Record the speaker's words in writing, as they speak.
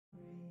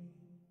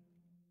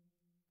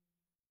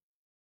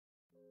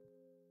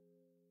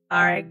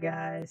All right,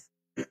 guys.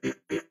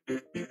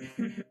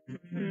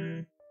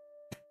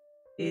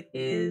 It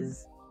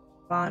is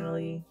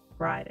finally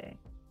Friday.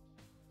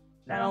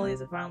 Not only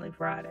is it finally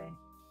Friday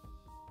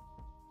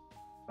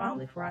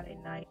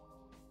night.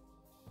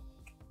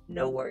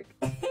 No work.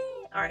 All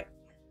right.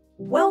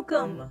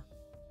 Welcome.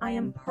 I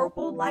am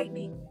Purple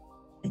Lightning,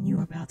 and you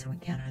are about to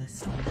encounter the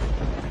storm.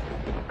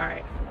 All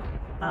right.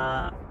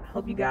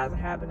 Hope you guys are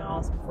having an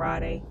awesome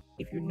Friday.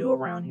 If you're new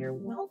around here,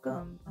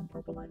 welcome. I'm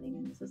Purple Lightning,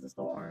 and this is the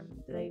storm.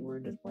 Today we're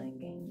just playing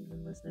games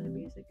and listening to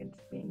music and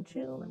just being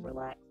chill and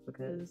relaxed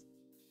because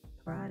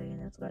it's Friday,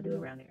 and that's what I do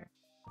around here.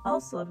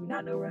 Also, if you're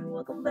not new around,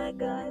 welcome back,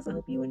 guys. I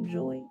hope you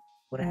enjoy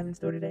what I have in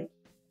store today.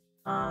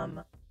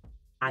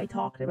 I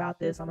talked about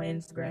this on my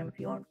Instagram. If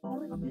you aren't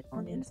following me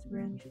on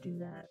Instagram, you should do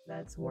that.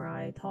 That's where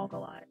I talk a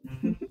lot.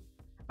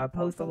 I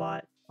post a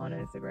lot on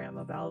Instagram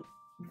about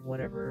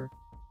whatever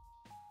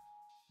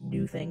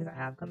new things I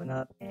have coming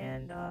up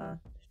and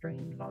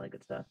streams and all that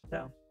good stuff.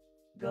 So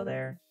go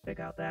there, check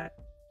out that,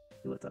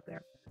 see what's up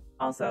there.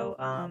 Also,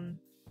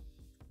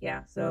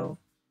 yeah, so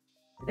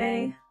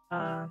today,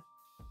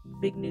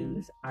 big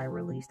news, I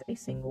released a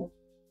single.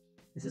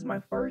 This is my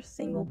first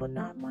single, but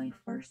not my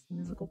first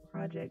musical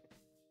project.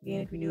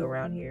 Again, if you're new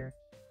around here,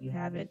 you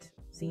haven't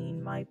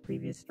seen my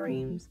previous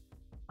streams,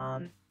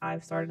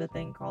 I've started a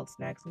thing called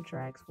Snacks and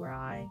Tracks where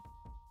I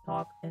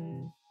talk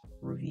and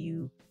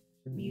review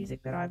the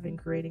music that I've been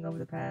creating over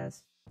the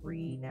past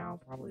 3, now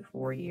probably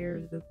 4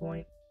 years at this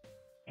point,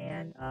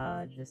 and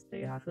just tell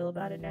you how I feel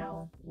about it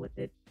now with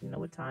it,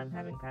 with time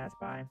having passed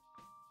by.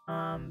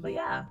 But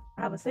yeah,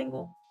 I have a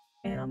single,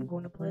 and I'm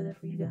going to play that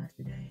for you guys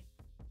today.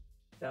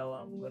 So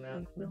I'm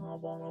gonna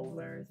hop on over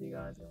there so you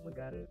guys can look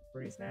at it.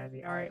 Pretty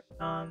snazzy. All right.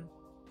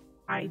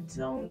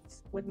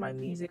 With my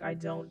music, I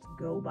don't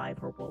go by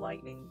Purple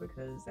Lightning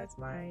because that's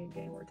my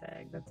gamer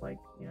tag. That's like,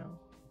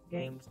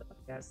 game stuff. I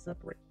gotta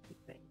separate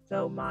things.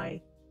 So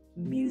my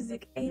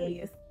music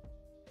alias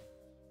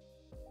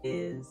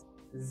is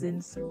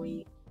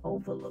Sensory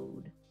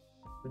Overload,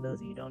 for those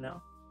of you who don't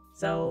know.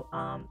 So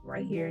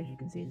right here, as you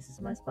can see, this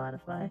is my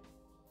Spotify,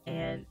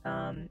 and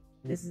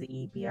this is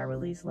the EP I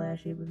released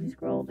last year. But if you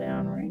scroll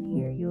down right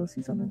here, you'll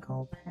see something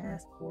called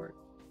Passport.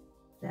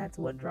 That's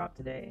what dropped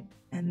today,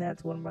 and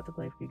that's what I'm about to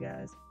play for you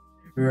guys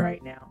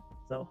right now.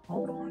 So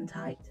hold on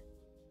tight.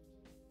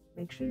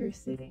 Make sure you're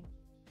sitting,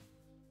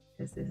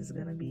 because this is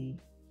gonna be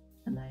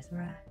a nice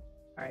ride.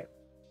 All right,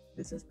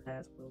 this is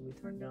Passport. Let me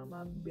turn down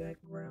my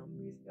background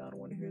music. I don't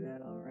want to hear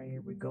that. All right,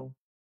 here we go.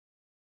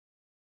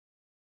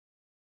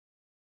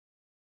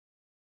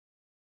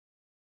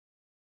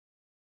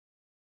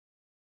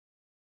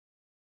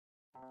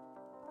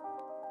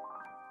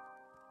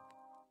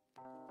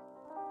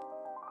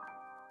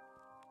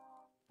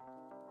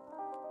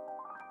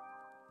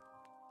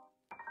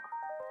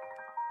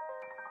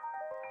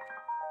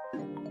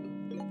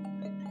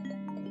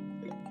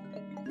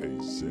 A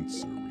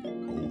sensory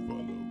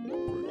overload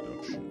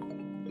production.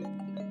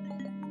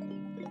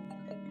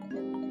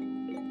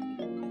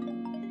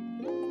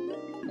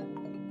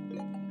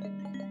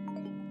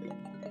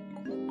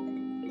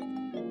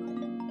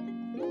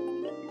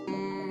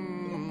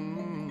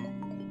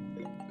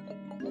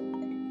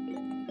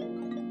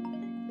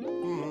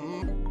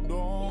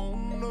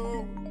 Don't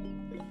know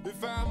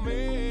if I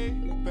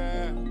make it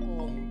back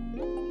home.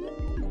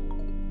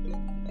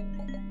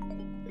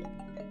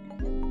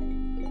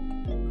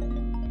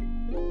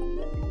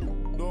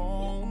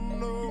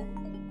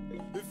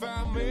 If I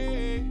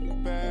make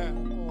it back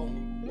home.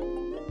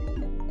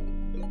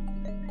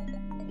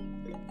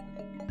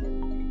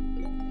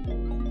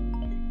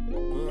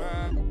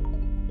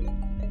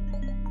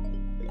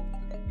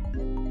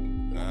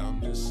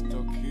 I'm just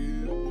stuck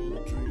here in a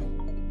dream.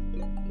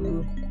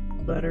 Ooh,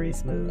 buttery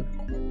smooth.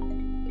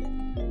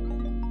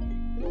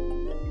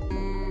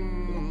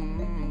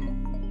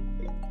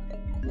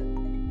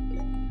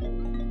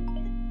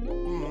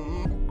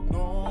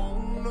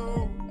 Don't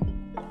know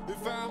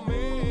if I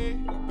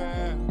make it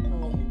back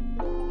home.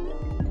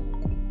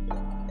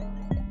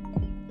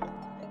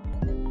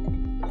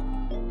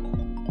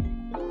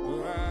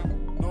 I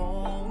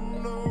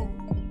don't know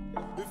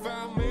if I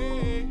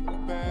make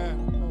it back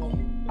home.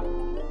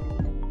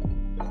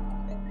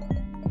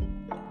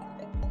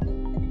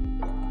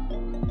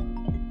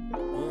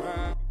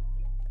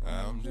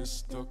 I'm just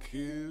stuck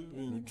here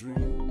in a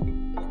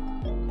dream.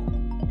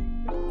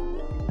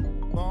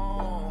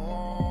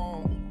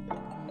 Long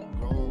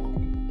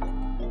gone.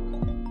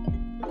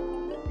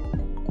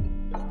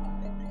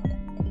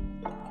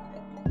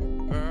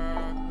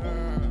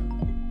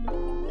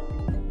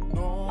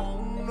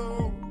 Don't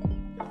know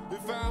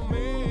if I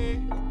make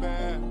it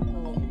back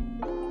home.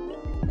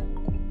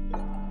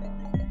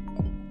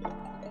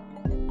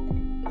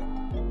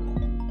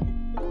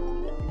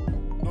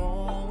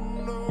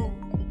 Don't know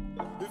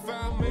if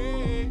I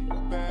make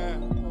it back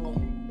home.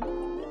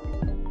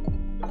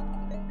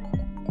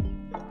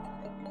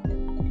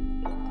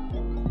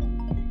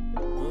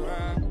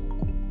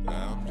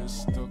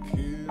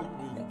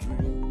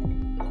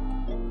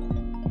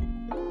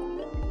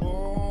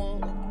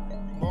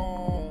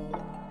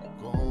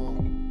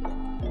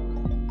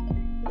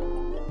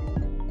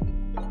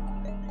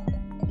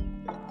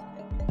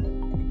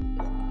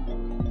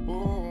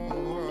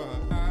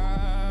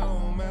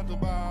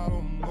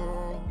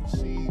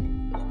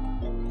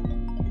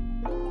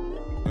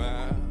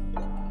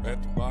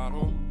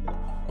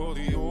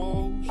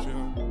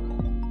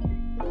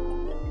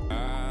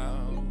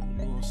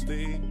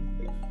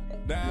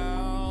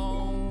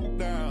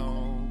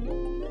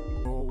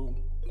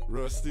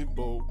 rusty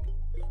boat.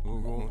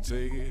 We're gonna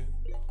take it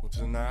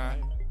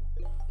tonight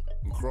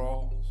and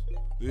cross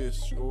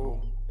this shore.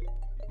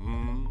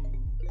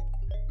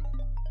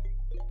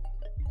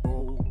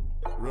 Old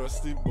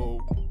rusty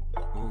boat.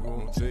 We're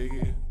gonna take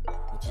it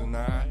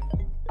tonight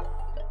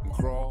and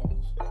cross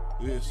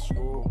this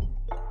shore.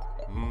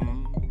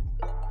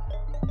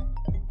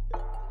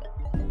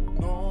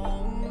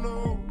 Don't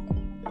know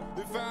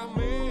if I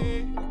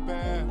make it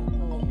back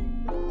home.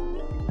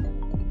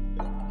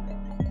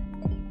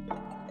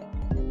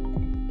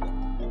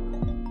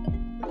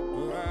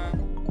 I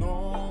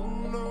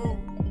don't know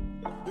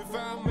if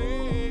I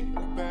make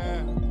it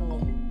back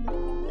home.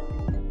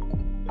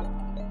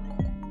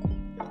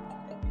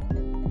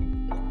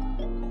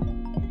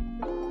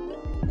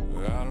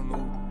 I don't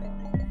know,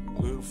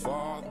 a little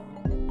farther.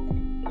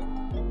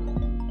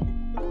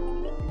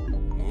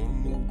 Wanna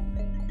move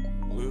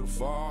a little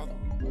farther.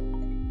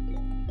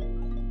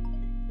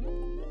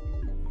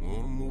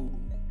 Wanna move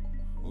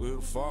a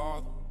little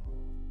farther.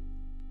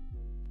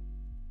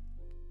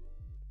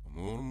 I'm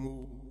gonna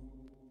move.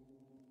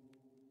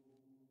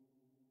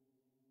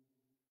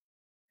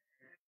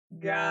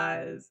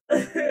 Guys,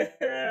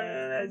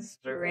 that's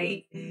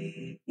straight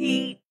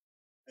heat.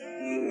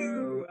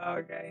 Ooh,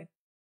 okay.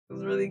 I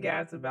was really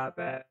gassed about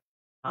that.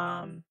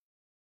 I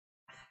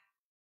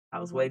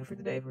was waiting for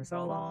today for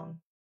so long.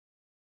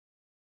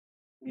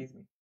 Excuse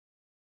me.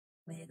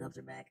 My hiccups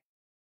are back.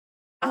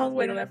 I was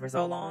waiting on that for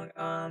so long.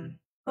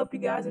 Hope you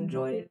guys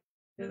enjoyed it,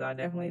 because I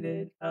definitely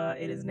did.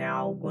 It is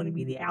now going to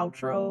be the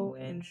outro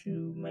and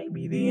to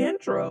maybe the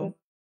intro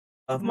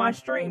of my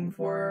stream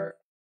for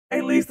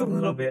at least a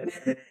little bit.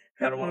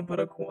 I don't want to put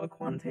a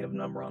quantitative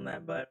number on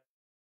that, but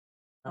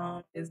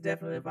it's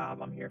definitely a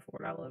vibe. I'm here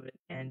for it. I love it.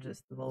 And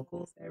just the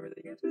vocals,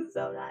 everything. It's just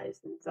so nice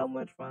and so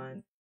much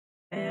fun.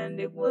 And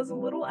it was a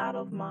little out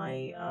of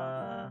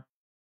my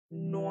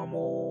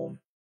normal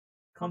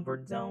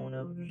comfort zone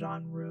of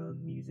genre,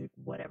 music,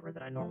 whatever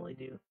that I normally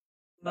do.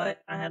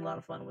 But I had a lot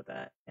of fun with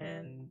that.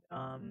 And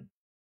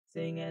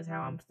seeing as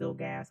how I'm still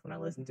gassed when I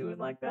listen to it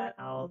like that,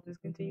 I'll just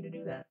continue to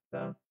do that.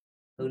 So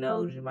who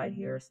knows, you might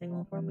hear a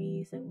single from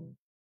me soon.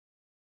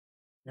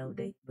 No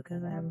date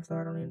because I haven't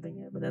started on anything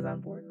yet, but that's not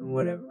important.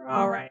 Whatever.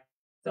 All right.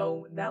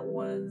 So that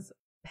was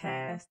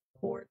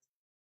Passports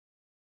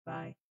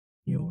by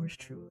yours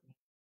truly.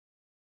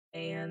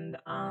 And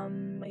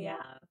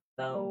yeah,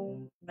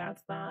 so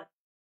that's that.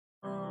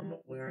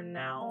 We're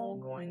now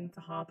going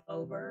to hop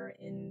over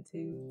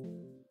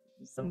into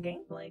some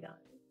gameplay, guys.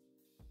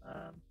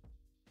 I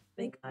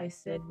think I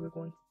said we're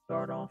going to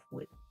start off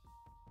with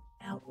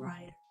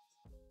Outriders,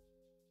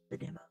 the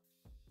demo.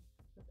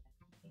 Okay.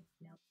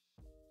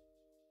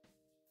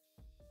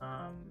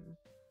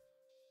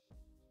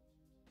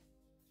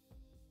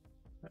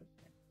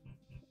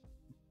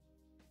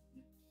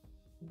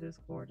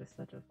 Discord is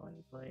such a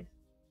funny place.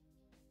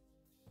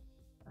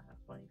 I have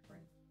funny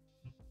friends.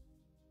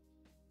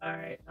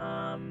 Alright,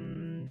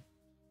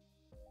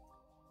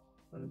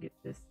 let me get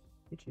this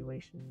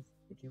situation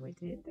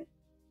situated.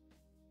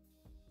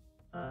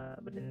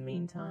 But in the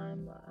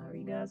meantime, how are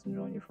you guys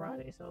enjoying your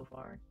Friday so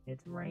far?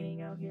 It's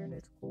raining out here and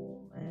it's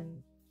cool,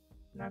 and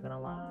not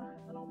gonna lie,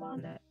 I don't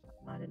mind that.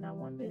 I mind it not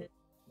one bit.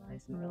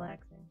 Nice and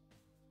relaxing.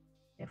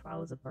 If I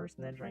was a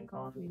person that drank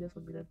coffee, this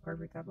would be the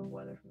perfect type of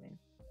weather for me.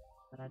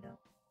 But I don't.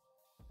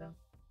 So,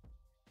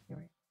 here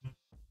we go.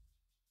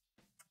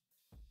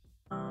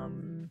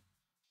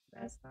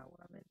 That's not what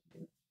I meant to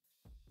do.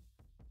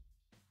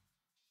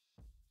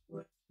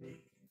 Let's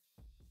see.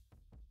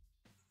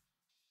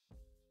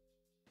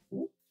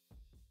 Ooh.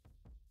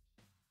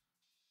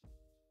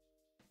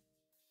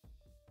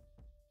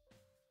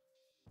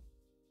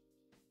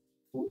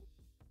 Ooh.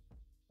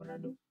 What'd I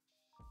do?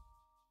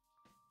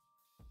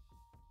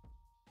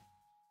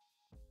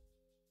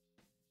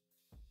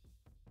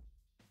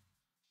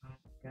 Oh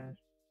my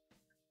gosh.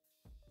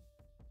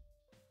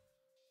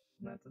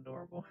 That's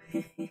adorable.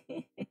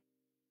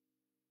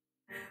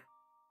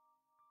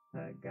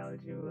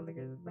 Galaxy like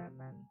is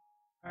Batman.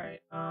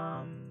 Alright,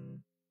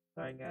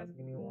 sorry guys,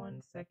 give me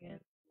 1 second.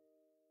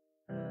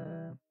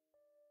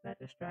 That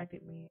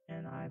distracted me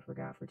and I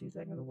forgot for 2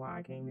 seconds why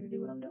I came here to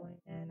do what I'm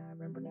doing. And I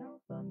remember now,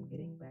 so I'm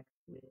getting back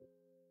to it.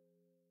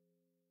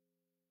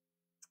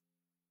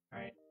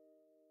 Alright.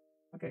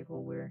 Okay,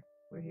 cool, we're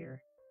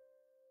here.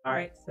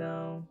 Alright,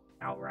 so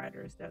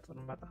Outriders, that's what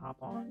I'm about to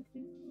hop on to.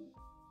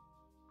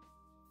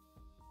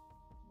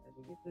 Let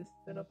me get this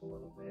set up a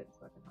little bit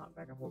so I can hop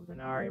back and forth.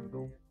 Alright, here we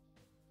go.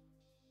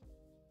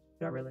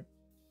 Not really.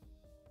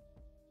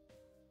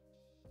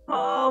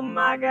 Oh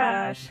my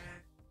gosh.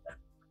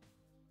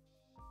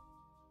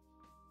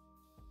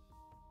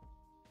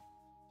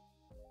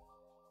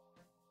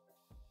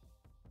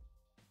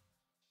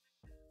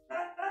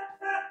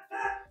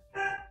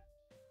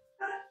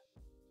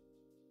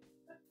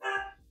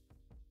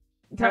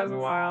 That's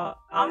wild.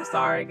 I'm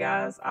sorry,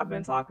 guys. I've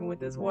been talking with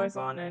this voice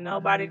on and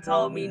nobody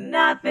told me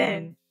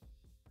nothing.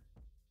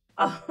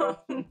 Oh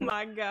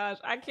my gosh.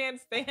 I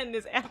can't stand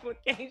this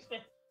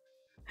application.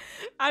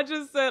 I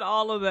just said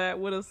all of that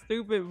with a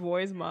stupid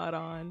voice mod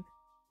on.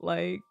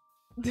 Like,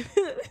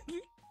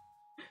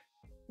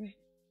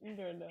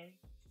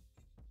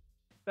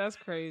 That's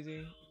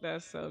crazy.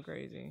 That's so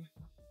crazy.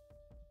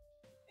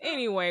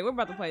 Anyway, we're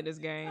about to play this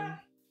game.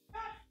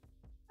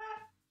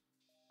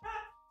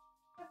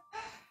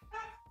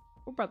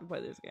 We're about to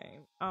play this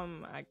game.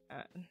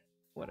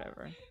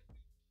 Whatever.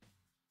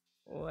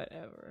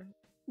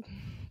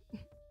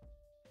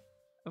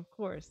 Of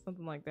course,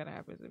 something like that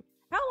happens.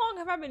 How long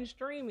have I been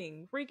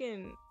streaming?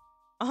 Freaking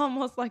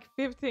almost like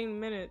 15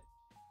 minutes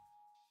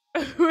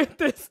with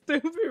this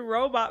stupid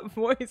robot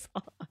voice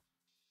on.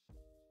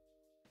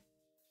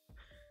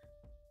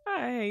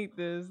 I hate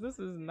this. This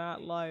is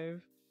not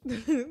live.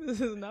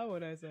 This is not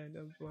what I signed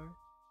up for.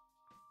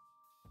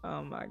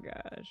 Oh my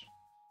gosh.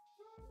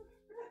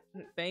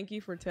 Thank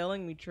you for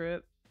telling me,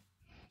 Trip.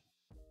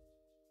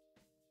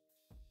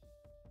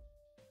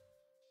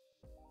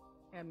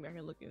 Had me out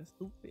here looking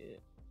stupid.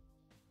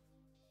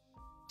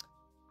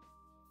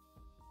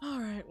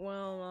 Alright,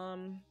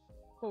 well,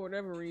 for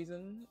whatever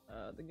reason,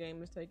 the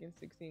game is taking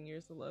 16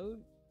 years to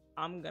load.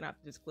 I'm gonna have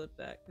to just clip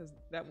that because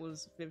that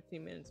was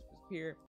 15 minutes of pure